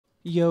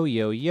Yo,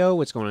 yo, yo,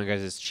 what's going on,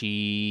 guys? It's Cheese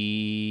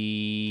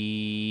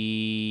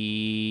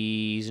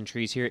and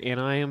Trees here, and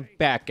I am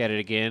back at it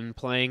again,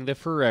 playing the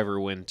Forever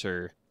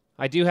Winter.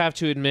 I do have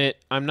to admit,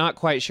 I'm not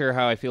quite sure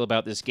how I feel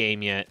about this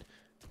game yet.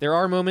 There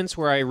are moments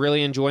where I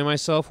really enjoy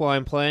myself while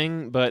I'm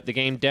playing, but the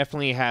game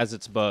definitely has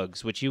its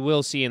bugs, which you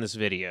will see in this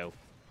video.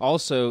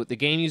 Also, the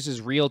game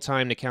uses real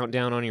time to count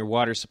down on your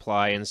water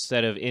supply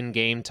instead of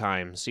in-game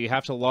time, so you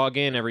have to log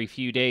in every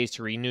few days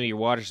to renew your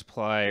water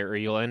supply or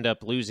you'll end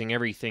up losing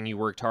everything you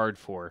worked hard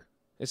for.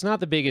 It's not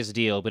the biggest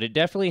deal, but it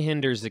definitely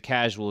hinders the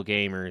casual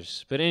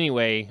gamers. But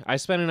anyway, I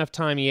spent enough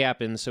time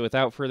yapping, so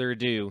without further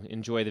ado,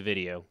 enjoy the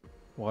video.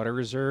 Water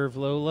reserve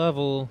low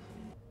level.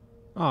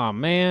 Aw,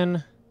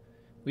 man.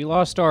 We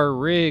lost our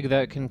rig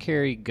that can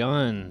carry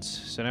guns,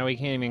 so now we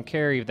can't even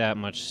carry that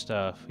much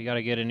stuff. We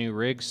gotta get a new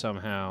rig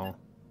somehow.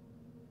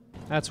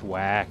 That's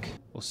whack.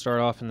 We'll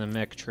start off in the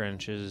mech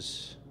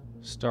trenches.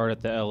 Start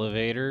at the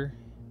elevator.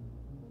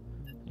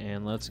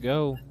 And let's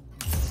go.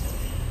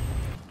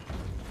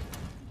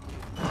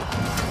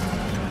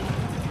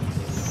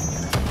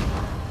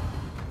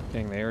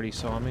 Dang, they already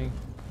saw me.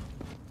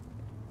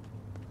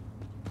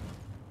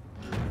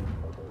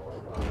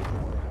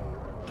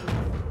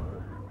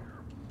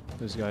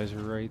 Those guys are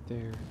right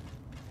there.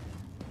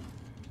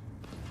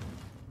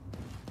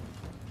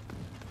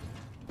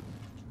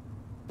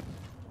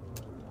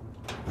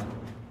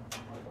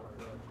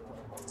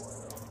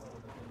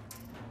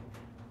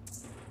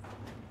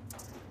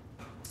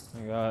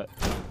 I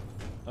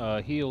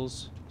got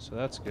heals, so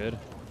that's good.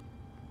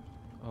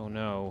 Oh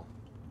no.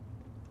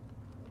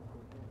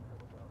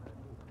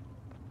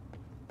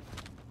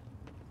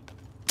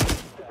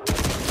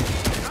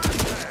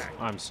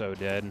 I'm so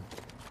dead.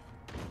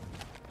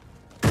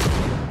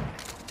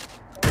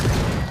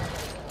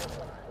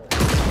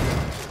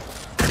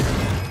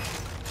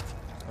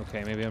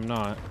 Okay, maybe I'm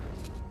not.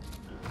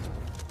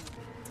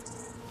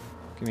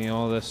 Give me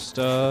all this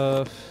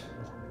stuff.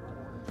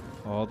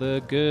 All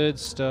the good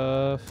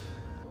stuff.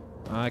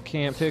 I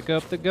can't pick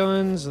up the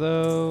guns,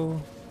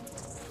 though.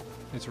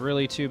 It's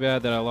really too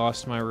bad that I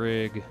lost my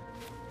rig.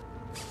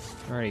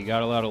 Alright,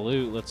 got a lot of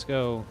loot. Let's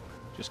go.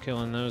 Just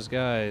killing those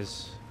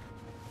guys.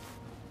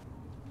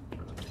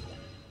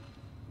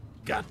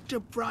 Got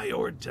to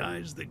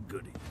prioritize the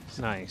goodies.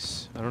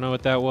 Nice. I don't know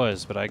what that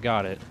was, but I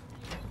got it.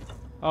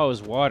 Oh, it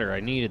was water. I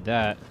needed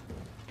that.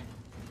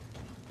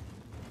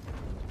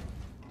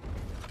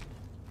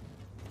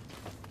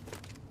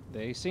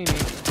 They see me.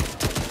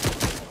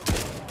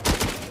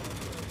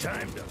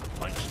 Time to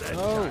punch that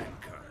Oh. time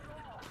card.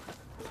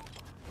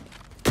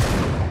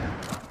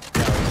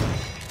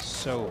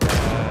 So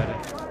bad.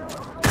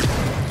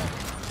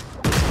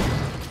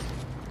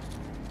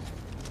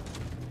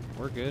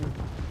 We're good.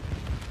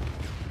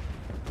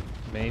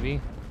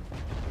 Maybe.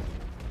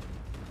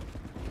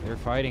 They're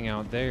fighting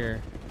out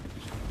there.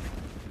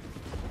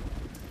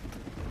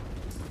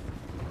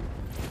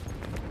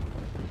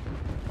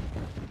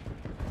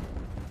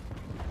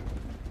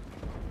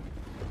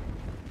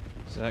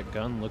 Is that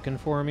gun looking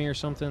for me or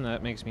something?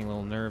 That makes me a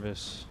little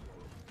nervous.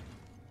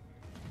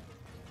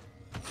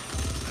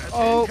 That's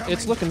Oh, incoming.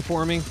 it's looking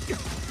for me.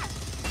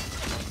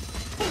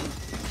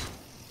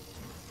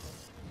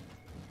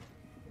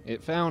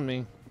 It found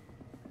me.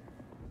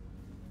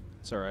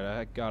 It's alright,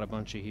 I got a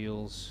bunch of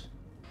heals.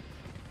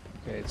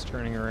 Okay, it's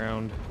turning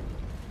around.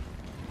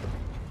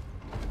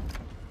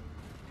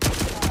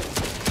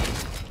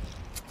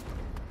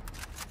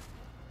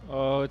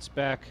 Oh, it's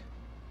back.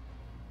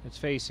 It's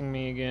facing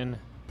me again.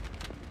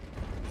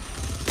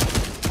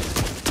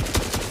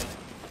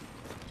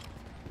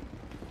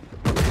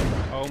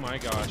 Oh my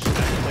gosh,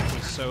 that hit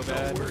me so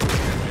bad.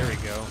 There we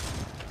go.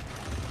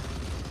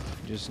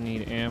 Just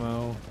need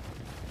ammo.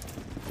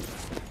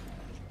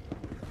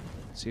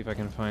 See if I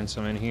can find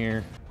some in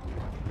here.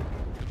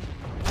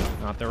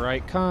 Not the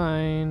right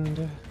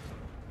kind.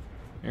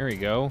 There we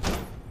go.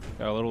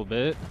 Got a little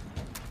bit.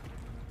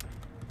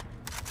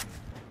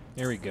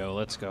 There we go,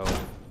 let's go.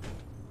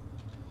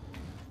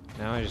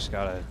 Now I just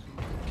gotta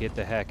get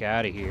the heck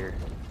out of here.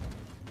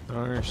 I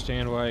don't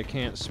understand why I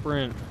can't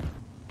sprint.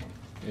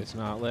 It's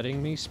not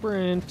letting me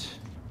sprint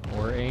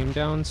or aim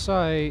down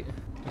sight.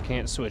 I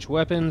can't switch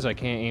weapons, I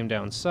can't aim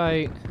down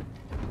sight.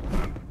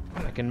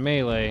 I can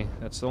melee,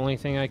 that's the only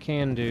thing I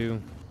can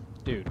do.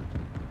 Dude,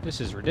 this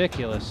is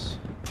ridiculous.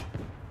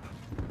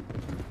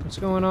 What's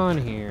going on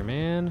here,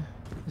 man?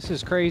 This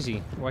is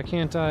crazy. Why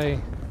can't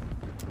I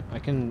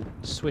can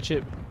switch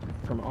it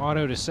from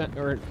auto to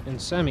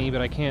semi,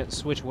 but I can't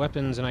switch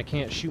weapons and I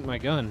can't shoot my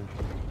gun.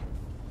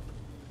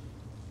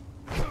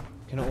 I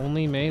can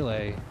only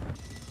melee.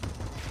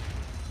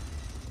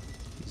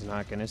 He's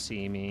not gonna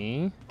see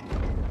me.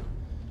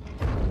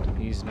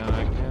 He's not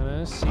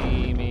gonna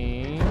see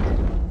me.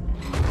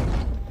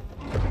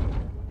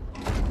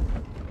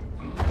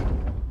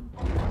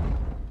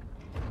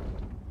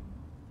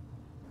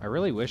 I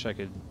really wish I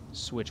could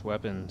switch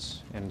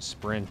weapons and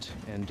sprint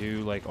and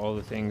do like all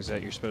the things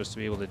that you're supposed to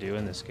be able to do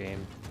in this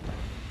game.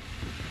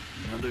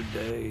 Another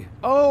day.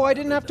 Oh, I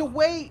didn't have to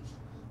wait!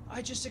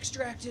 I just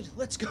extracted.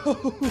 Let's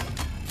go!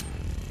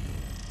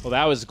 Well,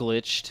 that was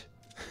glitched.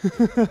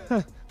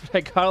 But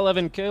I got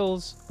 11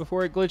 kills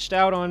before it glitched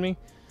out on me.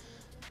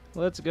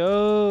 Let's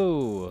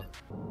go.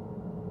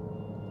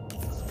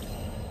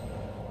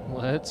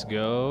 Let's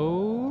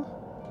go.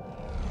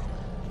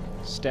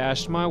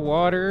 Stashed my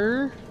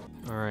water.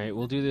 Alright,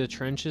 we'll do the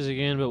trenches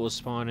again, but we'll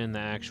spawn in the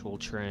actual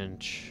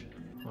trench.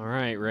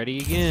 Alright, ready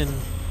again.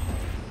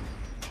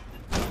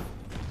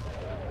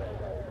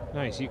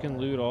 Nice, you can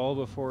loot all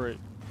before it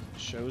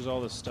shows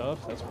all the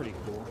stuff. That's pretty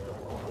cool.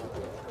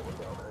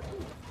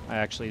 I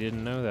actually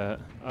didn't know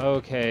that.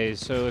 Okay,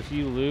 so if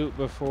you loot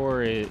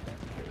before it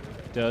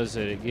does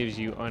it, it gives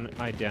you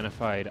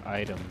unidentified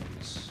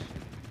items.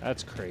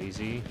 That's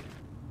crazy.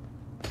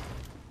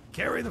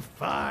 Carry the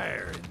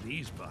fire in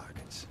these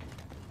pockets.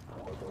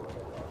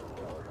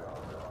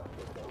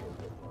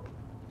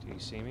 Do you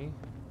see me?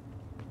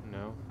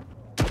 No.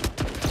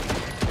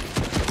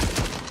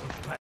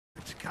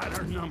 It's got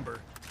our number.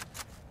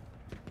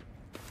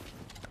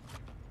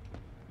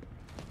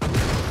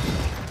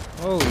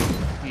 Oh,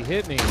 he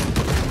hit me.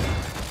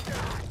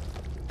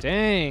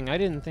 Dang, I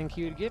didn't think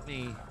he would get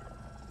me.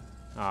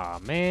 Aw,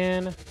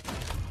 man.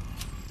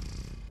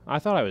 I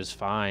thought I was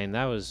fine.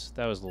 That was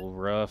a little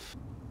rough.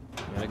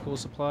 Medical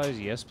supplies?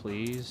 Yes,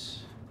 please.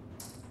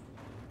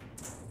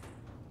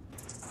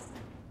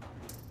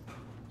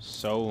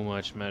 So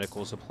much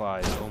medical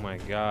supplies. Oh my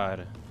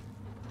god.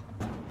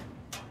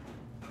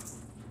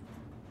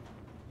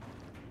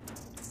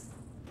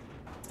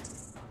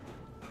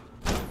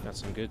 Got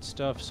some good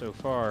stuff so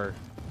far.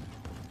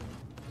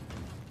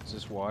 Is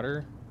this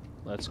water?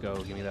 Let's go.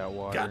 Give me that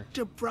water. Got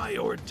to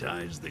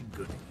prioritize the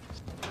goodies.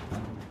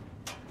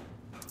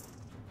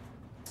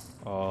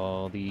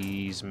 All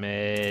these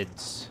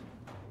meds.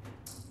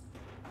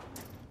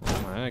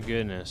 Oh my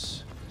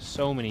goodness.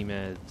 So many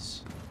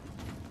meds.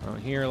 I don't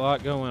hear a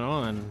lot going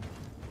on.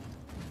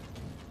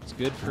 It's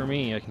good for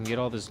me. I can get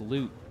all this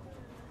loot.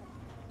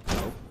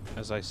 Oh,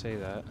 as I say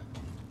that.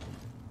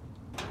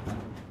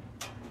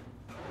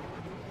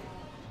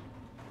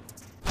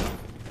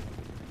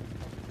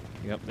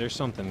 Yep, there's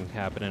something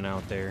happening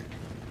out there.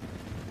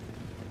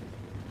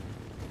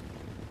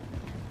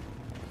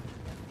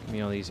 Give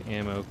me all these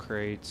ammo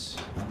crates.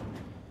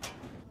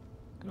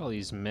 Look at all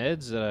these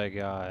meds that I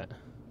got.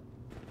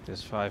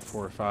 This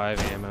 5.45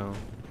 ammo.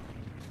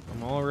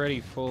 I'm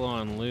already full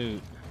on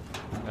loot.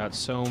 Got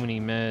so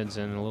many meds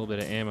and a little bit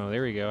of ammo.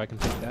 There we go, I can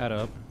pick that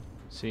up.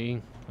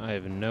 See? I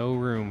have no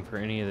room for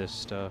any of this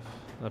stuff.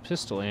 A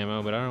pistol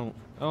ammo, but I don't...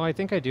 Oh, I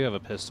think I do have a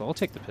pistol. I'll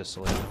take the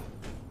pistol ammo.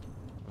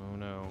 Oh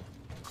no.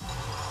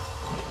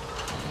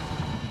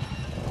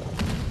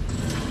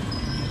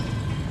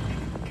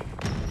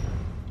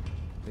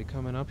 They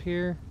coming up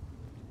here?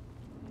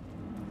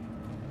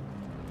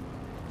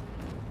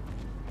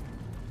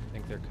 I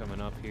think they're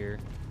coming up here.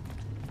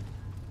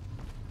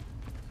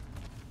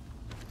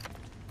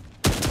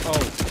 Oh,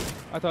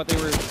 I thought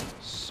they were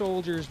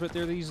soldiers, but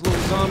they're these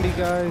little zombie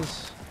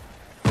guys.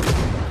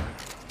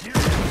 Here it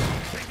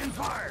is, taking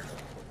fire.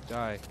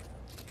 Die.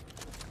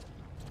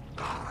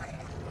 I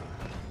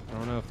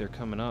don't know if they're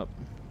coming up.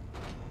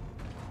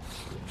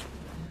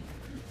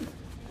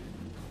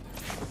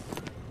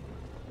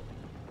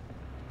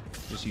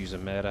 Just use a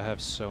med. I have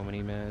so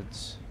many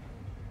meds.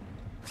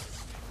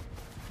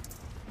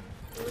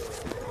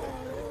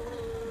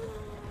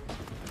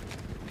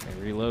 Okay,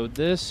 reload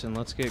this and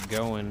let's get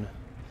going.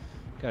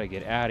 Gotta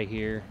get out of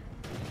here.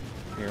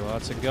 Hear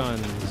lots of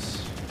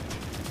guns.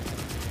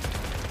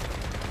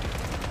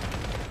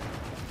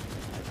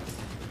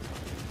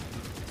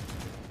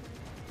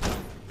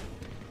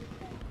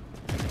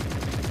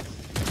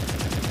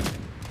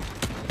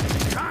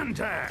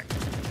 Contact.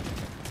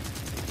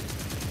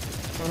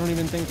 I don't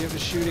even think it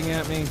was shooting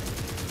at me.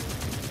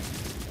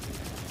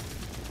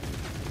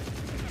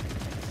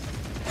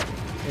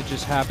 It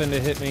just happened to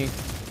hit me,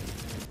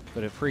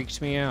 but it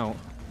freaked me out.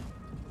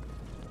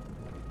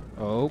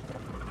 Oh.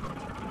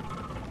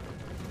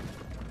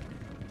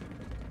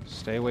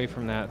 Stay away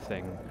from that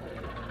thing.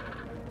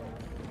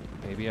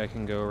 Maybe I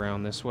can go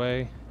around this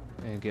way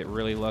and get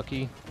really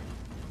lucky.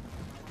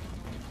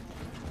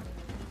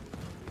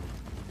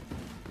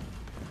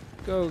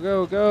 Go,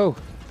 go, go!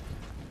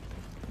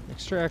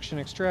 Extraction,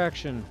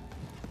 extraction.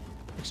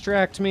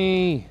 Extract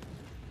me!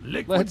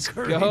 Liquid Let's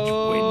courage wins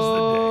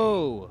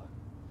go!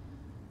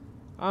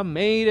 I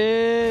made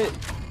it!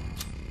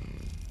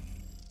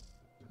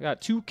 I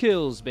got 2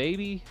 kills,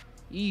 baby.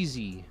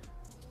 Easy.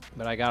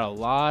 But I got a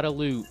lot of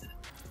loot.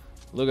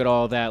 Look at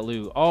all that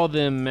loot. All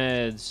them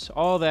meds.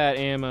 All that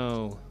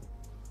ammo.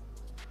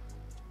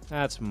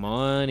 That's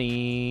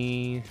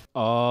money.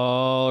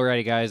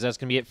 Alrighty, guys. That's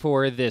going to be it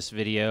for this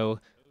video.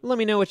 Let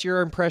me know what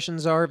your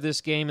impressions are of this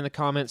game in the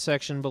comment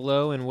section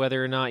below and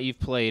whether or not you've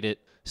played it.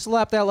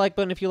 Slap that like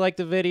button if you liked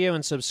the video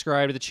and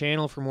subscribe to the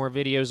channel for more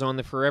videos on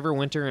the Forever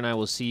Winter, and I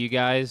will see you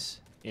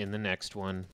guys in the next one.